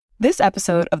This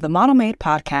episode of the Model Made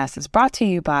podcast is brought to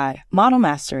you by Model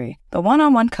Mastery, the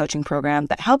one-on-one coaching program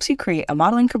that helps you create a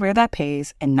modeling career that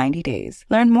pays in 90 days.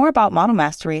 Learn more about Model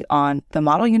Mastery on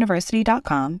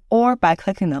themodeluniversity.com or by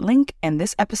clicking the link in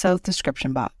this episode's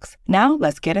description box. Now,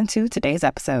 let's get into today's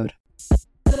episode.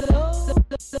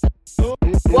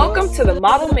 Welcome to the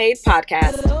Model Made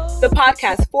podcast, the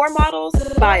podcast for models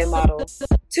by a model.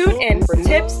 Tune in for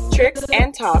tips, tricks,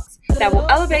 and talks that will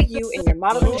elevate you in your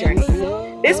modeling journey.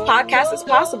 This podcast is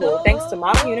possible thanks to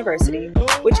Model University,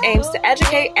 which aims to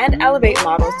educate and elevate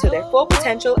models to their full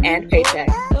potential and paycheck.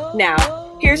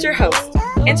 Now, here's your host,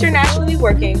 internationally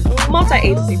working,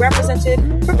 multi-agency represented,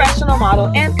 professional model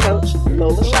and coach,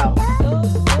 Lola Shaw.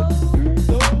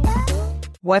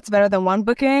 What's better than one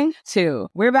booking? Two.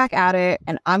 We're back at it,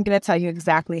 and I'm going to tell you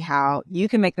exactly how you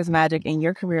can make this magic in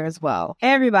your career as well. Hey,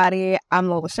 everybody. I'm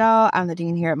Lola Shaw. I'm the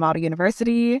dean here at Model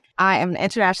University. I am an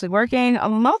internationally working,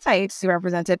 multi-agency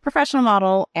represented professional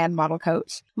model and model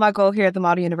coach. My goal here at the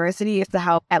Model University is to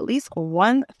help at least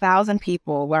 1,000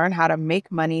 people learn how to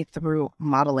make money through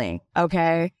modeling.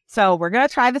 Okay? So we're going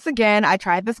to try this again. I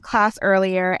tried this class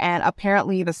earlier, and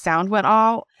apparently the sound went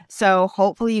out. So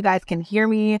hopefully you guys can hear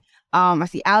me. I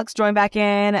see Alex join back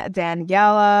in.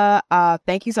 Daniela,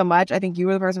 thank you so much. I think you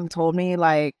were the person who told me,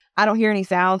 I don't hear any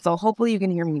sound, so hopefully you can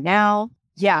hear me now.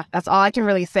 Yeah, that's all I can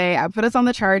really say. I put this on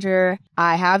the charger.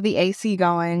 I have the AC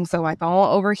going, so my phone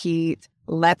won't overheat.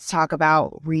 Let's talk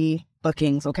about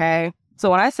rebookings, okay? So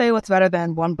when I say what's better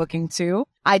than one booking too,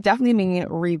 I definitely mean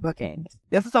rebookings.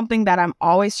 This is something that I'm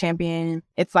always championing.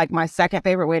 It's like my second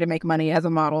favorite way to make money as a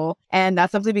model. And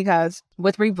that's simply because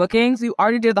with rebookings, you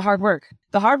already did the hard work.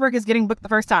 The hard work is getting booked the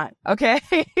first time, okay?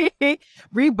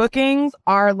 Rebookings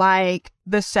are like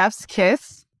the chef's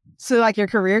kiss to your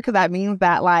career, because that means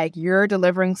that you're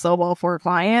delivering so well for a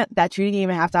client that you didn't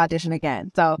even have to audition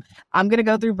again. So I'm going to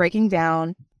go through breaking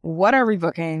down what are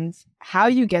rebookings, how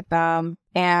you get them,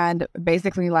 and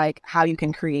basically how you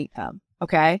can create them.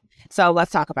 Okay, so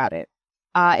let's talk about it.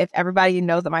 If everybody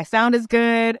knows that my sound is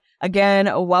good, again,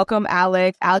 welcome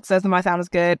Alex. Alex says that my sound is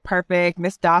good. Perfect.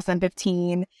 Miss Dawson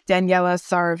 15, Daniela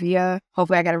Saravia.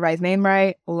 Hopefully I got everybody's name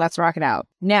right. Let's rock it out.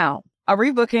 Now, a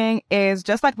rebooking is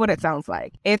just like what it sounds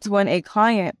like. It's when a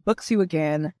client books you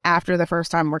again after the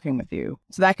first time working with you.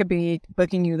 So that could be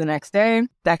booking you the next day.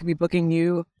 That could be booking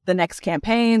you the next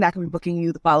campaign. That could be booking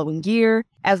you the following year.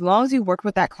 As long as you worked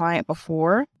with that client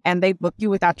before and they book you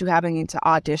without you having to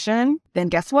audition, then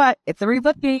guess what? It's a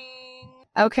rebooking.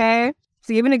 Okay.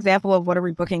 To give an example of what a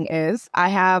rebooking is, I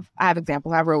have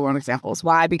examples. I have real world examples.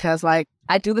 Why? Because I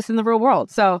do this in the real world.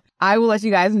 So I will let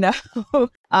you guys know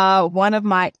one of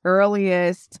my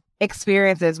earliest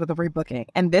experiences with a rebooking.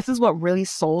 And this is what really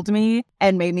sold me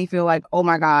and made me feel like, oh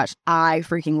my gosh, I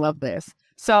freaking love this.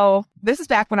 So this is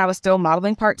back when I was still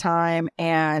modeling part-time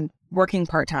and working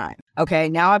part-time. Okay,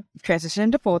 now I've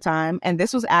transitioned to full-time, and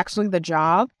this was actually the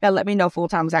job that let me know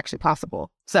full-time was actually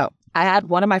possible. So I had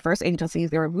one of my first agencies.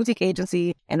 They were a boutique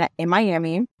agency in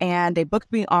Miami, and they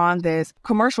booked me on this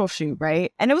commercial shoot,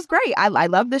 right? And it was great. I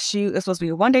love this shoot. It's supposed to be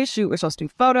a one-day shoot. We're supposed to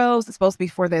do photos. It's supposed to be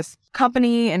for this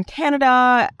company in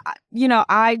Canada.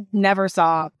 I never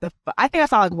saw I think I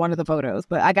saw one of the photos,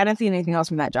 but I didn't see anything else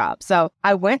from that job. So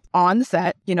I went on the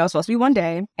set, it's supposed to be one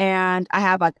day, and I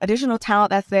have additional talent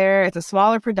that's there. It's a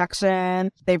smaller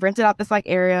production. They rented out this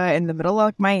area in the middle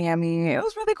of Miami. It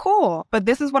was really cool. But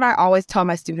this is what I always tell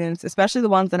my students, especially the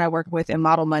ones that I work with in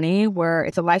Model Money, where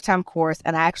it's a lifetime course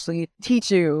and I actually teach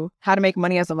you how to make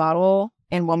money as a model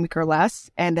in 1 week or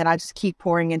less. And then I just keep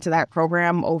pouring into that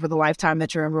program over the lifetime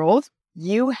that you're enrolled.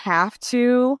 You have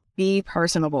to be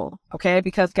personable, okay?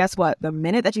 Because guess what? The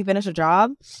minute that you finish a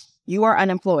job, you are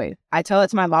unemployed. I tell it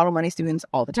to my Model Money students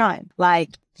all the time.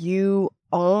 You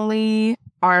only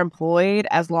are employed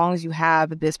as long as you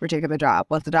have this particular job.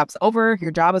 Once the job's over,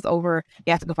 your job is over,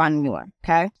 you have to go find a new one,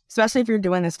 okay? Especially if you're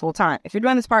doing this full time. If you're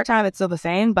doing this part time, it's still the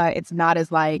same, but it's not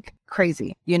as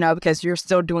crazy, because you're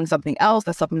still doing something else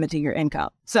that's supplementing your income.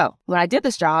 So when I did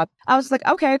this job, I was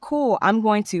okay, cool. I'm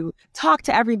going to talk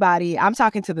to everybody. I'm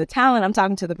talking to the talent. I'm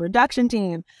talking to the production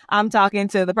team. I'm talking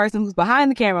to the person who's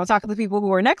behind the camera. I'm talking to the people who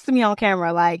were next to me on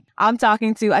camera. I'm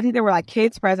talking to, I think there were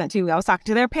kids present too. I was talking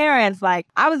to their parents. I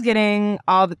was getting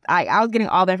all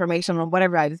the information on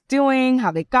whatever I was doing,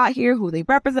 how they got here, who they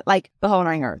represent, the whole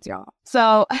 9 yards, y'all.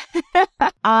 So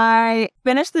I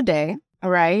finished the day. All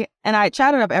right. And I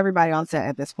chatted up everybody on set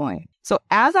at this point. So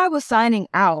as I was signing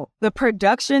out, the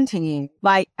production team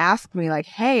asked me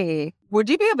hey, would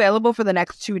you be available for the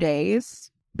next 2 days?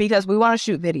 Because we want to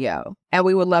shoot video and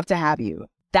we would love to have you.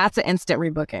 That's an instant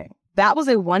rebooking. that was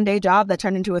a 1-day job that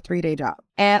turned into a 3-day job.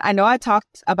 And I know I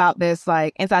talked about this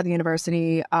like inside the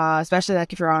university, especially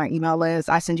like if you're on our email list.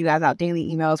 I send you guys out daily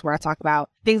emails where I talk about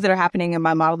things that are happening in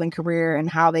my modeling career and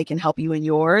how they can help you in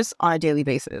yours on a daily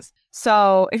basis.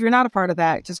 So if you're not a part of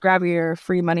that, just grab your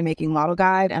free money-making model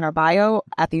guide and our bio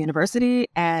at the university,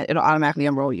 and it'll automatically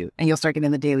enroll you and you'll start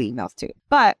getting the daily emails too.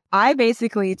 But I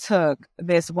basically took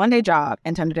this 1-day job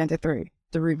and turned it into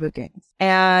three bookings.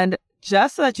 And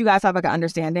just so that you guys have like an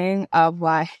understanding of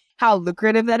like how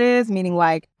lucrative that is, meaning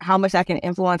like how much that can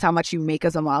influence how much you make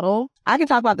as a model. I can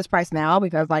talk about this price now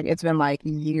because like it's been like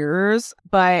years,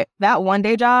 but that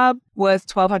 1-day job was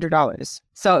 $1,200.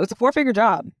 So it was a 4-figure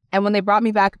job. And when they brought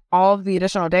me back all of the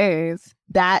additional days,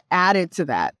 that added to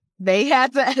that. They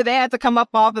had to come up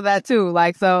off of that too.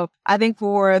 Like, so I think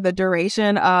for the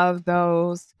duration of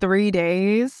those 3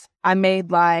 days, I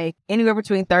made like anywhere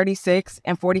between 36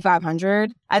 and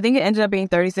 4,500. I think it ended up being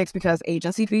 36 because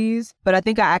agency fees, but I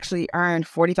think I actually earned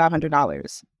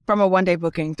 $4,500 from a 1-day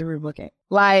booking through booking.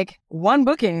 Like one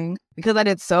booking, because I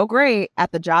did so great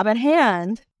at the job at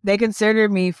hand, they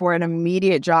considered me for an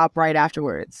immediate job right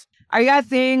afterwards. Are you guys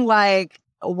seeing like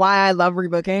why I love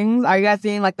rebookings? Are you guys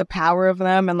seeing like the power of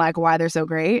them and like why they're so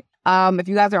great? If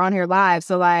you guys are on here live,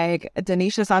 so like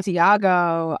Denisha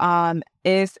Santiago,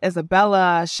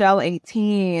 Isabella, Shell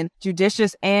 18,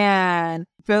 Judicious Ann,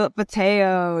 Philip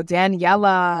Mateo,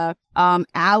 Daniela,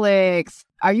 Alex.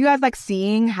 Are you guys like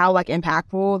seeing how like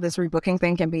impactful this rebooking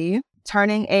thing can be?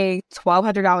 Turning a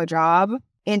 $1,200 job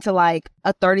into like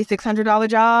a $3,600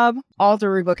 job, all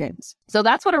through rebookings. So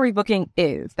that's what a rebooking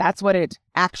is. That's what it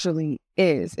actually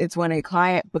is. It's when a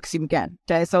client books you again.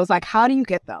 Okay. So it's like, how do you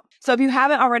get them? So if you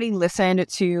haven't already listened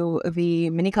to the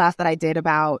mini class that I did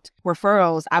about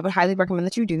referrals, I would highly recommend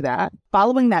that you do that.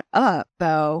 Following that up,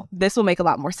 though, this will make a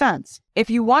lot more sense.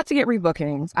 If you want to get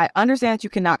rebookings, I understand that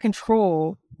you cannot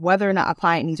control whether or not a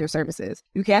client needs your services.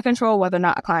 You can't control whether or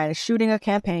not a client is shooting a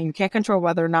campaign. You can't control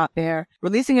whether or not they're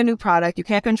releasing a new product. You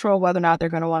can't control whether or not they're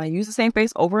going to want to use the same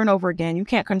face over and over again. You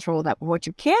can't control that. But what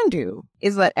you can do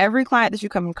is let every client that you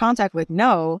come in contact with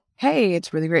know, hey,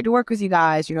 it's really great to work with you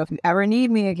guys. You know, if you ever need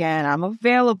me again, I'm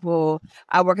available.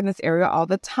 I work in this area all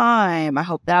the time. I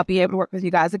hope that I'll be able to work with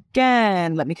you guys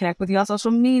again. Let me connect with you on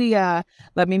social media.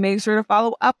 Let me make sure to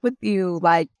follow up with you.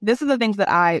 Like, this is the things that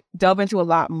I delve into a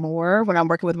lot more when I'm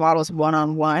working with models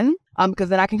one-on-one, because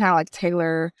then I can kind of like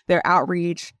tailor their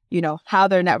outreach, you know, how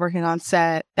they're networking on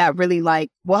set, that really like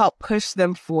will help push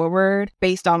them forward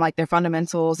based on like their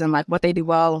fundamentals and like what they do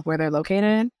well and where they're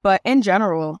located. But in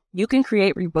general, you can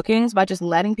create rebookings by just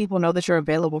letting people know that you're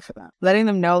available for them, letting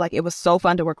them know like it was so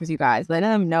fun to work with you guys, letting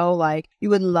them know like you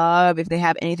would love if they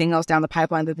have anything else down the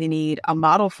pipeline that they need a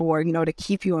model for, you know, to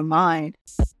keep you in mind.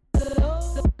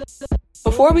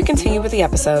 Before we continue with the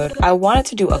episode, I wanted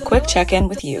to do a quick check-in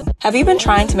with you. Have you been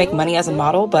trying to make money as a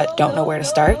model but don't know where to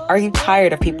start? Are you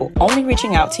tired of people only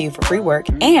reaching out to you for free work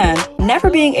and never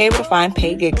being able to find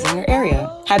paid gigs in your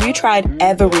area? Have you tried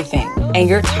everything and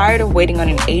you're tired of waiting on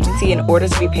an agency in order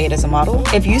to be paid as a model?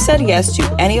 If you said yes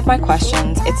to any of my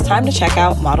questions, it's time to check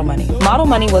out Model Money. Model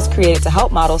Money was created to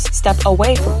help models step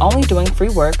away from only doing free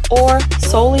work or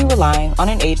solely relying on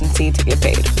an agency to get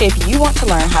paid. If you want to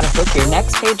learn how to book your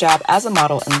next paid job as a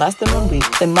model in less than 1 week,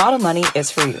 then Model Money is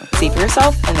for you. See for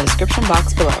yourself in the description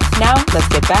box below. Now, let's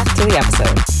get back to the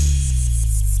episode.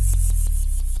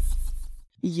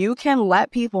 You can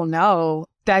let people know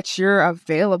that you're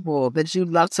available, that you'd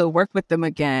love to work with them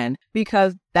again,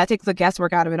 because that takes the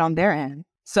guesswork out of it on their end.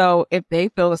 So if they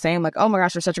feel the same, like, oh my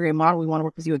gosh, you're such a great model, we want to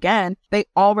work with you again, they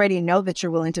already know that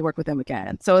you're willing to work with them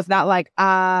again. So it's not like,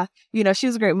 you know, she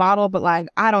was a great model, but like,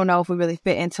 I don't know if we really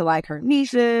fit into like her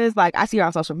niches. Like, I see her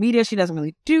on social media. She doesn't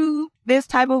really do this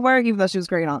type of work, even though she was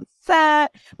great on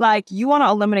set. Like, you want to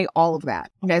eliminate all of that.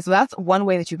 Okay. So that's one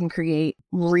way that you can create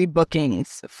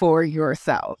rebookings for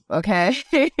yourself. Okay.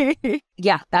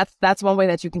 Yeah. That's one way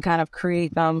that you can kind of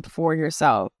create them for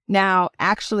yourself. Now,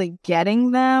 actually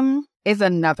getting them is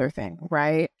another thing,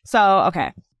 right? So,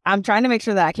 okay, I'm trying to make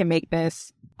sure that I can make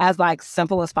this as like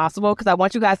simple as possible, because I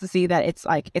want you guys to see that it's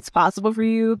like, it's possible for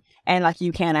you and like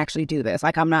you can actually do this.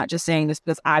 Like, I'm not just saying this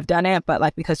because I've done it, but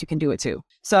like because you can do it too.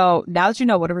 So now that you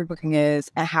know what a rebooking is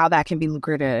and how that can be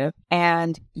lucrative,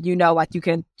 and you know, like you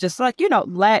can just like, you know,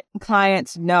 let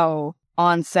clients know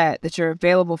on set that you're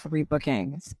available for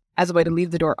rebookings as a way to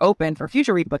leave the door open for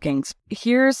future rebookings.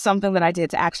 Here's something that I did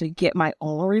to actually get my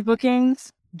own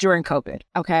rebookings during COVID.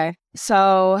 Okay.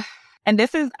 So, and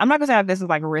this is, I'm not gonna say that this is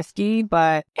like risky,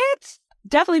 but it's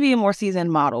definitely be a more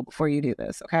seasoned model before you do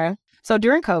this. Okay. So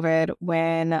during COVID,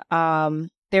 when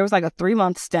there was like a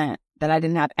 3-month stint that I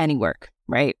didn't have any work,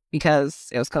 right? Because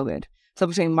it was COVID. So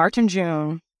between March and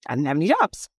June, I didn't have any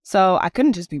jobs. So I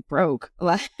couldn't just be broke.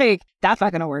 Like, that's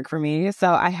not going to work for me.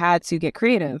 So I had to get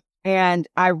creative. And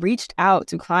I reached out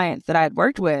to clients that I had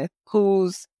worked with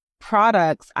whose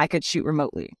products I could shoot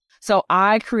remotely. So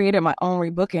I created my own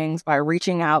rebookings by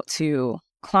reaching out to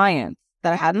clients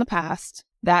that I had in the past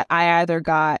that I either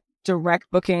got direct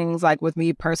bookings, like with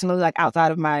me personally, like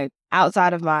outside of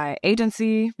my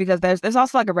agency, because there's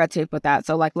also like a red tape with that.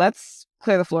 So like, let's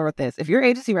clear the floor with this. If you're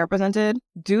agency represented,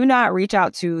 do not reach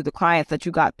out to the clients that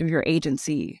you got through your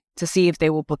agency to see if they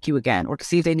will book you again or to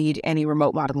see if they need any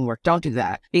remote modeling work. Don't do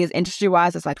that, because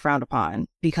industry-wise, it's like frowned upon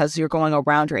because you're going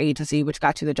around your agency, which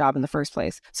got you the job in the first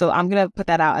place. So I'm going to put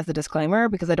that out as a disclaimer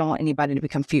because I don't want anybody to be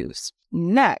confused.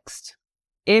 Next,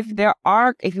 if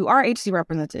you are agency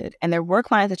represented and there were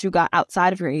clients that you got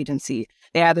outside of your agency,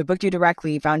 they either booked you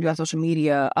directly, found you on social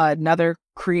media, another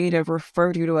creative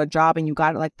referred you to a job and you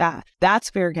got it like that, that's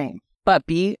fair game. But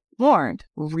be warned,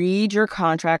 read your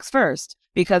contracts first,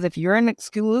 because if you're an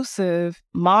exclusive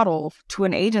model to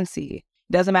an agency,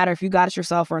 it doesn't matter if you got it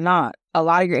yourself or not, a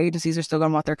lot of your agencies are still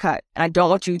going to want their cut. And I don't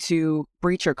want you to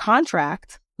breach your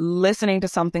contract listening to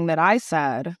something that I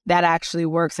said that actually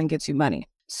works and gets you money.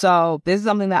 So this is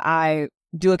something that I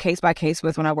do a case by case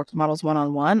with when I work with models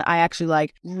one-on-one. I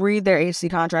actually read their agency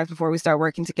contracts before we start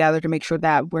working together to make sure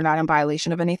that we're not in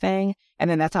violation of anything. And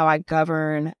then that's how I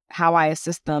govern, how I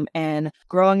assist them in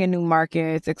growing in new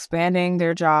markets, expanding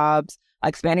their jobs,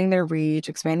 expanding their reach,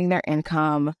 expanding their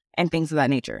income, and things of that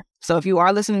nature. So if you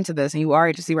are listening to this and you are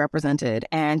agency represented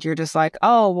and you're just like,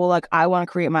 oh, well, I want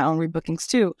to create my own rebookings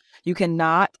too,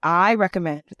 I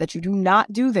recommend that you do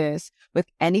not do this with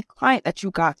any client that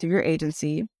you got through your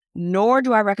agency, nor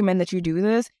do I recommend that you do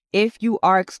this if you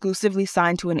are exclusively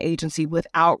signed to an agency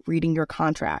without reading your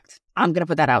contract. I'm going to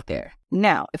put that out there.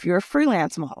 Now, if you're a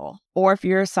freelance model, or if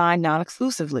you're assigned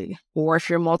non-exclusively, or if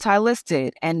you're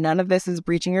multi-listed and none of this is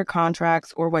breaching your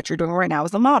contracts or what you're doing right now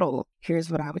as a model,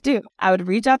 here's what I would do. I would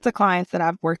reach out to clients that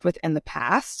I've worked with in the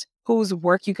past whose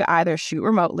work you could either shoot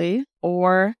remotely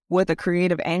or with a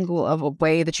creative angle of a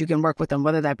way that you can work with them,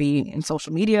 whether that be in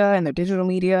social media and their digital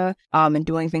media, and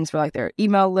doing things for their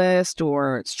email list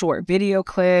or short video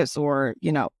clips or,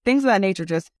 things of that nature,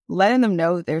 just letting them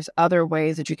know that there's other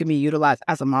ways that you can be utilized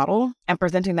as a model and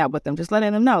presenting that with them, just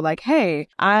letting them know hey,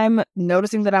 I'm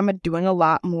noticing that I'm doing a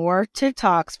lot more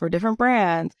TikToks for different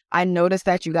brands. I noticed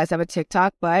that you guys have a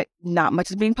TikTok, but not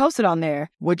much is being posted on there.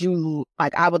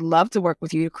 I would love to work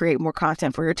with you to create more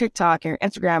content for your TikTok and your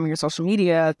Instagram and your social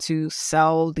media to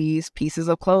sell these pieces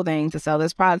of clothing, to sell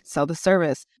this product, sell this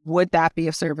service. Would that be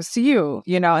of service to you?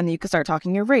 And you can start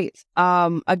talking your rates.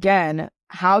 Again,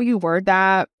 how you word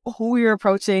that, who you're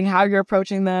approaching, how you're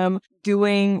approaching them,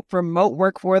 doing remote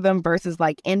work for them versus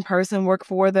in-person work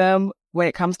for them when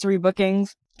it comes to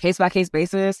rebookings, case by case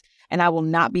basis. And I will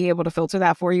not be able to filter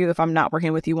that for you if I'm not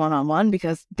working with you one-on-one,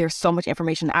 because there's so much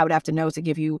information I would have to know to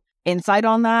give you insight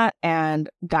on that and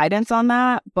guidance on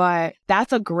that. But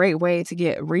that's a great way to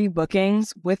get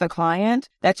rebookings with a client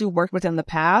that you worked with in the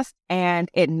past and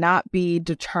it not be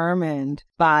determined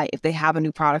by if they have a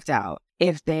new product out,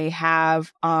 if they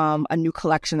have a new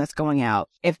collection that's going out,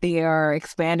 if they are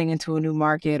expanding into a new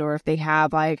market, or if they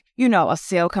have a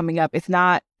sale coming up. It's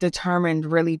not determined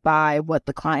really by what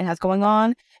the client has going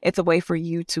on. It's a way for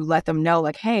you to let them know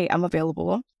hey, I'm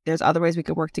available. There's other ways we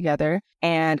could work together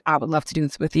and I would love to do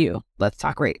this with you. Let's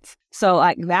talk rates.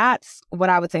 So that's what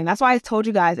I would say. And that's why I told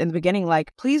you guys in the beginning,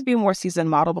 please be a more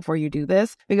seasoned model before you do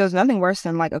this, because nothing worse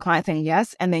than a client saying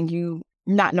yes and then you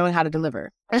not knowing how to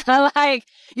deliver.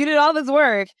 You did all this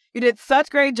work. You did such a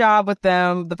great job with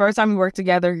them the first time you worked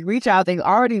together. You reach out, they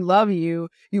already love you.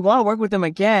 You want to work with them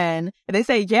again. And they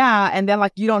say, yeah. And then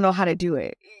you don't know how to do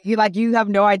it. You have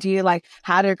no idea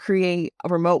how to create a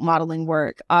remote modeling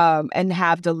work and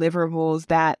have deliverables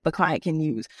that the client can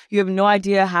use. You have no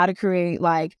idea how to create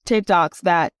TikToks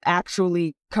that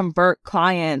actually convert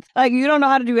clients. You don't know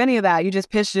how to do any of that. You just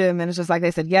pitch them and it's just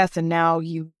they said yes. And now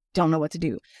you don't know what to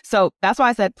do. So that's why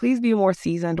I said, please be a more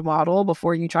seasoned model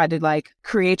before you try to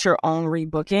create your own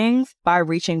rebookings by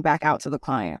reaching back out to the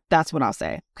client. That's what I'll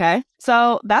say. Okay.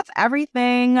 So that's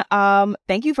everything.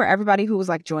 Thank you for everybody who was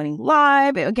joining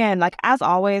live. Again, as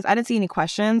always, I didn't see any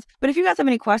questions, but if you guys have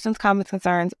any questions, comments,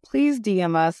 concerns, please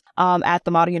DM us at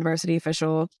the Model University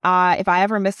Official. If I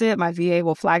ever miss it, my VA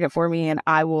will flag it for me and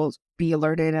I will be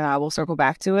alerted and I will circle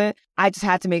back to it. I just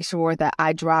had to make sure that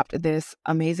I dropped this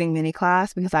amazing mini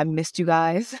class because I missed you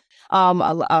guys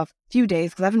a few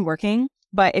days because I've been working.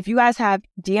 But if you guys have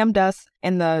DM'd us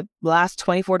in the last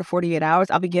 24 to 48 hours,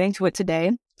 I'll be getting to it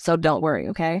today. So don't worry,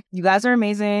 okay? You guys are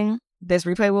amazing. This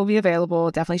replay will be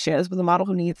available. Definitely share this with a model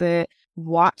who needs it.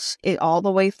 watch it all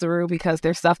the way through because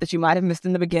there's stuff that you might have missed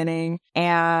in the beginning.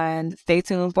 And stay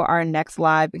tuned for our next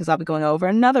live because I'll be going over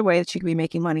another way that you can be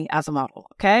making money as a model.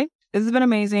 Okay? This has been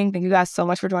amazing. Thank you guys so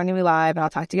much for joining me live, and I'll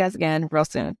talk to you guys again real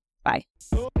soon. Bye.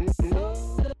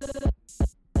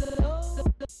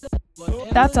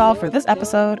 That's all for this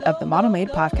episode of the Model Made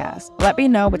Podcast. Let me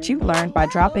know what you've learned by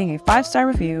dropping a 5-star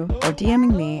review or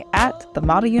DMing me at the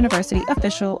Model University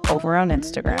Official over on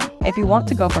Instagram. If you want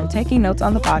to go from taking notes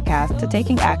on the podcast to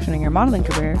taking action in your modeling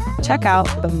career, check out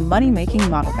the Money Making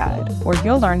Model Guide, where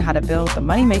you'll learn how to build the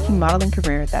money-making modeling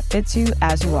career that fits you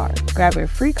as you are. Grab your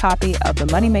free copy of the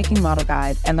Money Making Model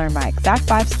Guide and learn my exact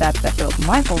 5 steps that built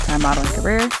my full-time modeling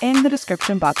career in the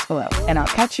description box below. And I'll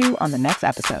catch you on the next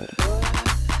episode.